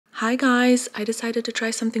Hi guys, I decided to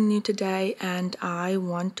try something new today and I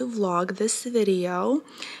want to vlog this video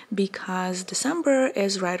because December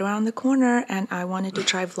is right around the corner and I wanted to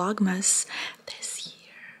try vlogmas this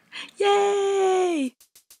year. Yay!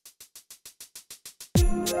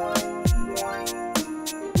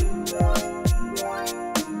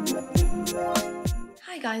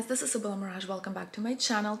 Hi guys, this is Sabila Mirage. Welcome back to my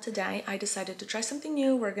channel. Today I decided to try something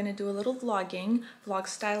new. We're gonna do a little vlog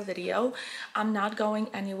style video. I'm not going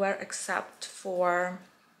anywhere except for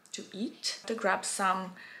to eat, to grab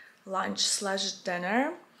some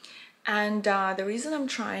lunch/dinner. And the reason I'm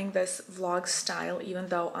trying this vlog style, even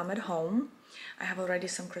though I'm at home, I have already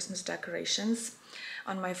some Christmas decorations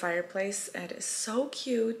on my fireplace. It is so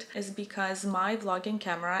cute, is because my vlogging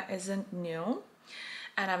camera isn't new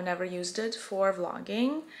and I've never used it for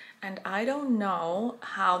vlogging, and I don't know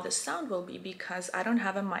how the sound will be because I don't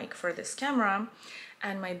have a mic for this camera.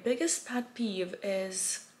 And my biggest pet peeve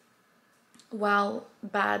is, well,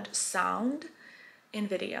 bad sound in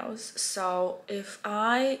videos. So if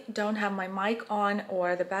I don't have my mic on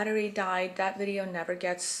or the battery died, that video never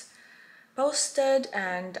gets posted,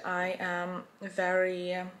 and I am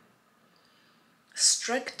very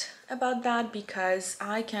strict about that because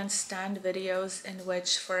I can't stand videos in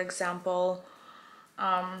which, for example,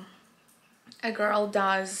 a girl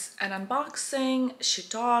does an unboxing, she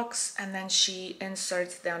talks, and then she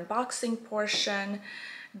inserts the unboxing portion,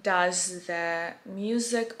 does the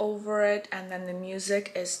music over it, and then the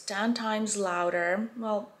music is 10 times louder.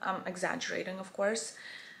 Well, I'm exaggerating, of course,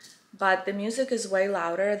 but the music is way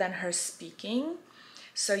louder than her speaking.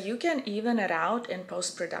 So you can even it out in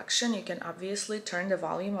post-production. You can obviously turn the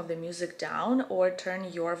volume of the music down or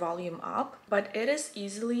turn your volume up, but it is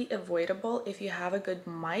easily avoidable if you have a good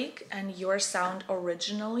mic and your sound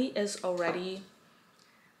originally is already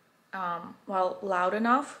well, loud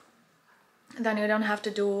enough. Then you don't have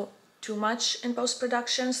to do too much in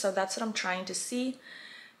post-production. So that's what I'm trying to see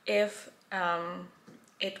if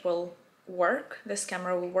it will work, this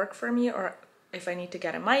camera will work for me, or if I need to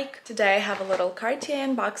get a mic. Today I have a little Cartier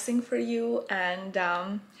unboxing for you, and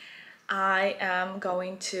I am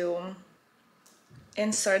going to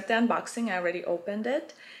insert the unboxing. I already opened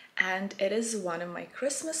it, and it is one of my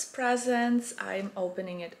Christmas presents. I'm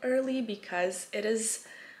opening it early because it is,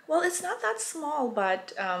 well, it's not that small,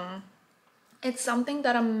 but it's something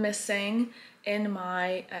that I'm missing in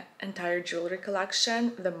my entire jewelry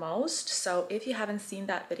collection the most. So if you haven't seen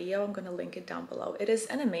that video, I'm gonna link it down below. It is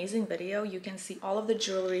an amazing video. You can see all of the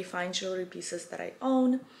jewelry, fine jewelry pieces that I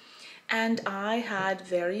own. And I had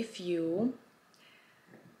very few,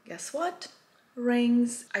 guess what?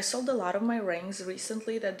 Rings. I sold a lot of my rings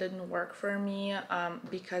recently that didn't work for me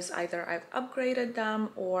because either I've upgraded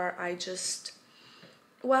them or I just,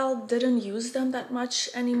 well, didn't use them that much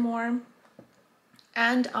anymore.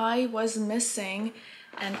 And I was missing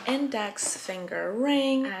an index finger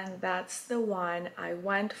ring, and that's the one I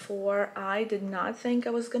went for. I did not think I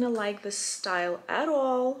was gonna like this style at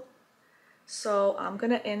all, so I'm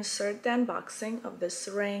gonna insert the unboxing of this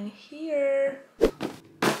ring here.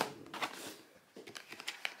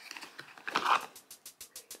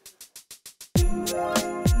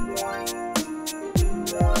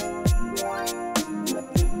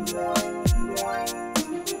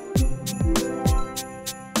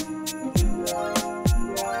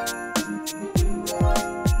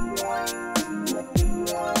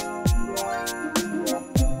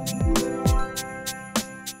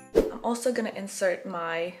 Also gonna insert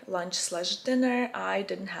my lunch/dinner. I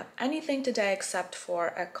didn't have anything today except for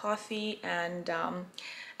a coffee and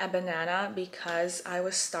a banana because I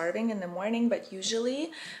was starving in the morning, but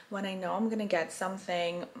usually when I know I'm gonna get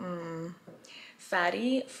something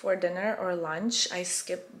fatty for dinner or lunch, I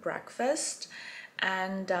skip breakfast.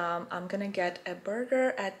 And I'm gonna get a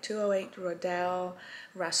burger at 208 Rodeo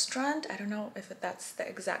restaurant. I don't know if that's the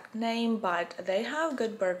exact name, but they have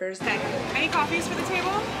good burgers. Okay. Any coffees for the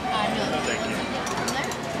table? No, thank you.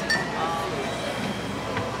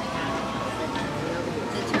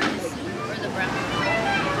 The tiramisu or the brown?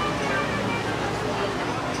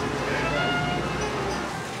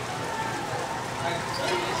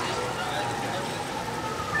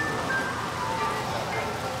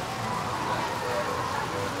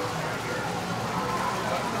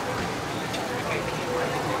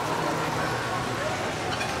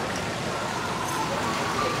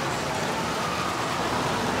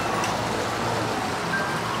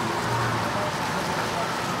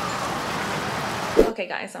 Okay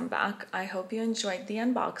guys, I'm back. I hope you enjoyed the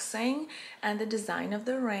unboxing and the design of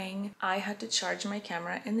the ring. I had to charge my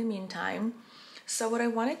camera in the meantime. So what I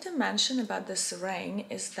wanted to mention about this ring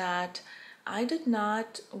is that I did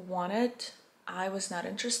not want it I was not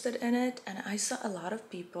interested in it, and I saw a lot of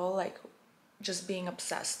people like just being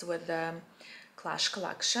obsessed with the Clash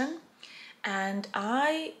collection, and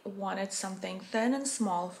I wanted something thin and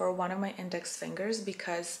small for one of my index fingers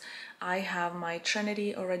because I have my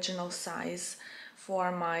Trinity original size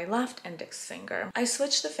for my left index finger. I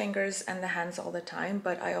switch the fingers and the hands all the time,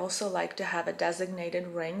 but I also like to have a designated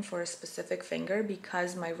ring for a specific finger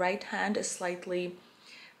because my right hand is slightly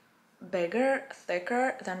bigger,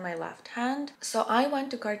 thicker than my left hand. So I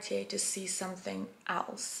went to Cartier to see something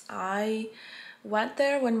else. I went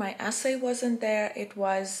there when my essay wasn't there. It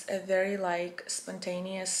was a very like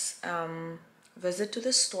spontaneous visit to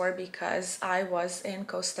the store because I was in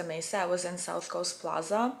Costa Mesa. I was in South Coast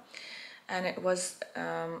Plaza, and it was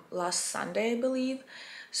last Sunday, I believe.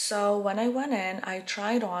 So when I went in, I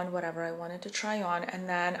tried on whatever I wanted to try on, and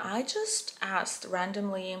then I just asked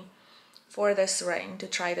randomly for this ring, to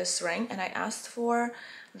try this ring, and I asked for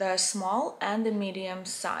the small and the medium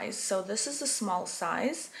size. So this is the small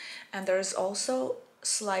size, and there's also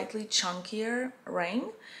slightly chunkier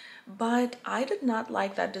ring, but I did not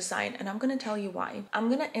like that design, and I'm gonna tell you why. I'm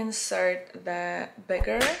gonna insert the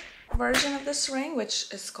bigger version of this ring,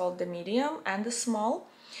 which is called the medium, and the small.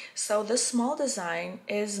 So the small design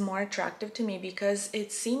is more attractive to me because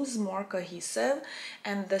it seems more cohesive,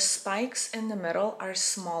 and the spikes in the middle are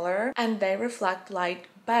smaller and they reflect light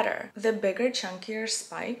better. The bigger, chunkier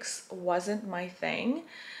spikes wasn't my thing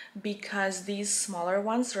because these smaller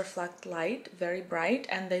ones reflect light very bright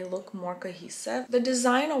and they look more cohesive. The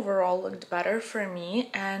design overall looked better for me,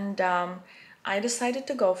 and I decided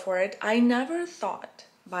to go for it. I never thought,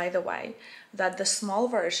 by the way, that the small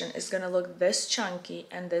version is gonna look this chunky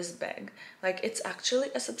and this big. Like, it's actually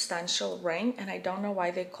a substantial ring, and I don't know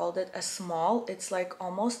why they called it a small. It's like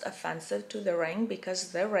almost offensive to the ring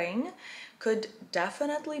because the ring could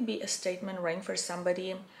definitely be a statement ring for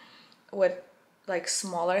somebody with like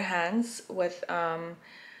smaller hands with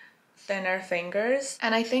thinner fingers,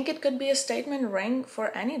 and I think it could be a statement ring for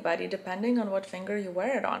anybody depending on what finger you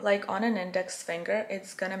wear it on. Like on an index finger,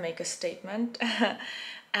 it's gonna make a statement.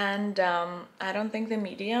 And I don't think the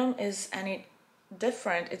medium is any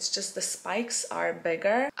different. It's just the spikes are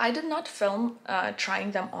bigger. I did not film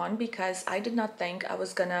trying them on because I did not think I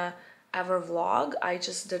was gonna ever vlog. I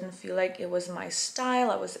just didn't feel like it was my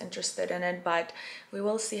style. I was interested in it, but we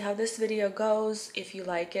will see how this video goes, if you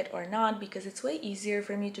like it or not, because it's way easier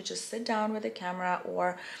for me to just sit down with a camera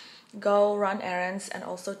or go run errands and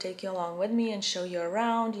also take you along with me and show you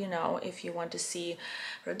around. You know, if you want to see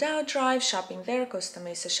Rodeo Drive, shopping there, Costa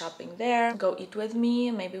Mesa, shopping there, go eat with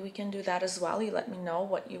me, maybe we can do that as well. You let me know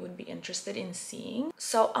what you would be interested in seeing.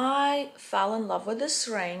 So I fell in love with this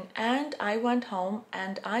ring, and I went home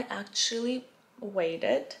and I actually weighed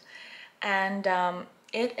it, and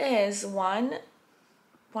it is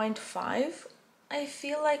 1.5, I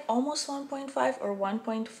feel like almost 1.5 or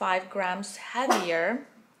 1.5 grams heavier,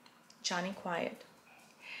 Johnny quiet,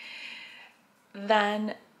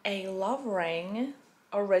 than a love ring,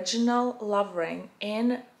 original love ring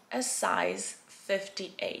in a size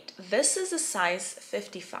 58. This is a size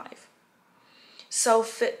 55. So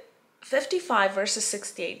 55 versus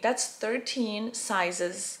 68, that's 13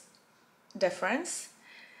 sizes difference,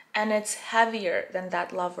 and it's heavier than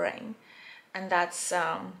that love ring. And that's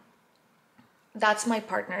my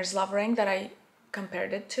partner's love ring that I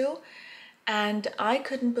compared it to. And I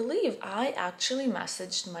couldn't believe, I actually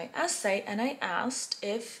messaged my essay and I asked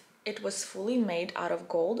if it was fully made out of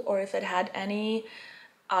gold or if it had any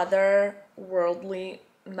other worldly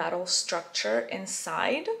metal structure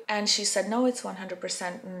inside. And she said, no, it's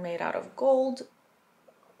 100% made out of gold.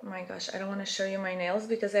 Oh my gosh, I don't want to show you my nails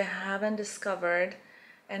because I haven't discovered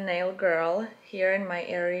a nail girl here in my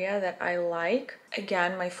area that I like.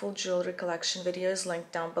 Again, my full jewelry collection video is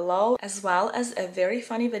linked down below, as well as a very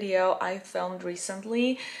funny video I filmed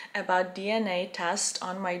recently about DNA test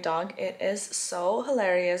on my dog. It is so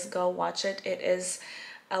hilarious. Go watch it. It is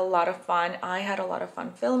a lot of fun. I had a lot of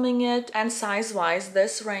fun filming it. And size-wise,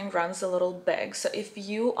 this ring runs a little big. So if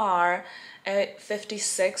you are a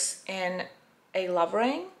 56 in a love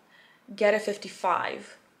ring, get a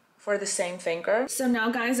 55 for the same finger. So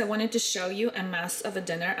now guys, I wanted to show you a mess of a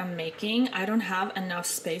dinner I'm making. I don't have enough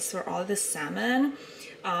space for all the salmon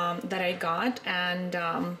that I got, and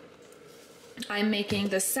I'm making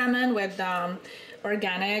the salmon with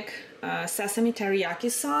organic sesame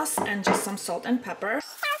teriyaki sauce and just some salt and pepper.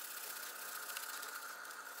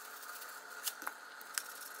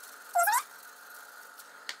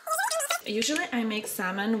 Usually I make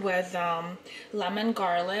salmon with lemon,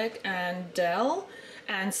 garlic, and dill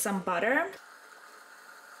and some butter.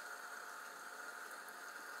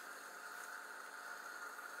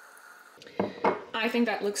 I think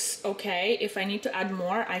that looks okay. If I need to add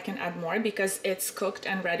more, I can add more because it's cooked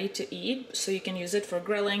and ready to eat. So you can use it for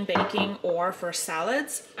grilling, baking, or for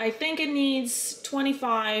salads. I think it needs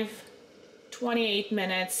 28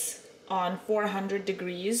 minutes on 400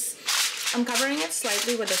 degrees. I'm covering it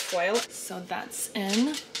slightly with a foil. So that's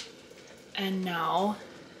in. And now,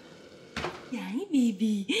 hi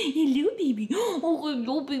baby, hello baby, oh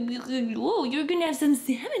hello baby, hello, you're gonna have some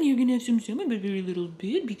salmon, but very little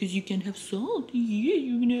bit because you can't have salt, yeah,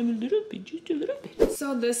 you're gonna have a little bit, just a little bit.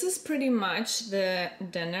 So this is pretty much the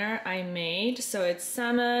dinner I made. So it's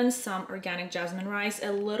salmon, some organic jasmine rice,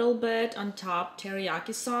 a little bit on top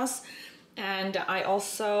teriyaki sauce. And I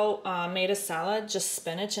also made a salad, just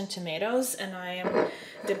spinach and tomatoes, and I am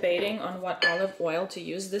debating on what olive oil to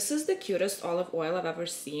use. This is the cutest olive oil I've ever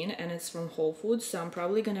seen, and it's from Whole Foods, so I'm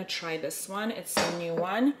probably gonna try this one. It's a new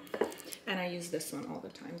one, and I use this one all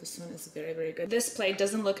the time. This one is very, very good. This plate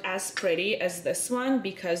doesn't look as pretty as this one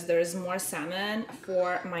because there is more salmon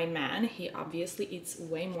for my man. He obviously eats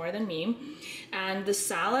way more than me. And the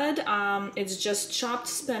salad, it's just chopped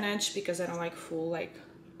spinach because I don't like full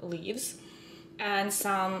leaves, and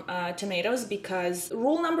some tomatoes, because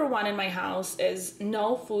rule number one in my house is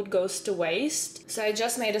no food goes to waste. So I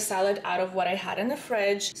just made a salad out of what I had in the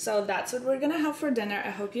fridge. So that's what we're gonna have for dinner. I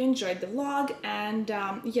hope you enjoyed the vlog, and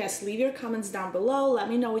yes, leave your comments down below. Let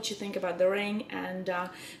me know what you think about the ring, and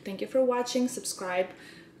thank you for watching. Subscribe,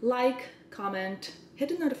 like, comment, hit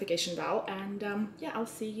the notification bell, and yeah, I'll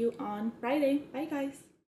see you on Friday. Bye guys.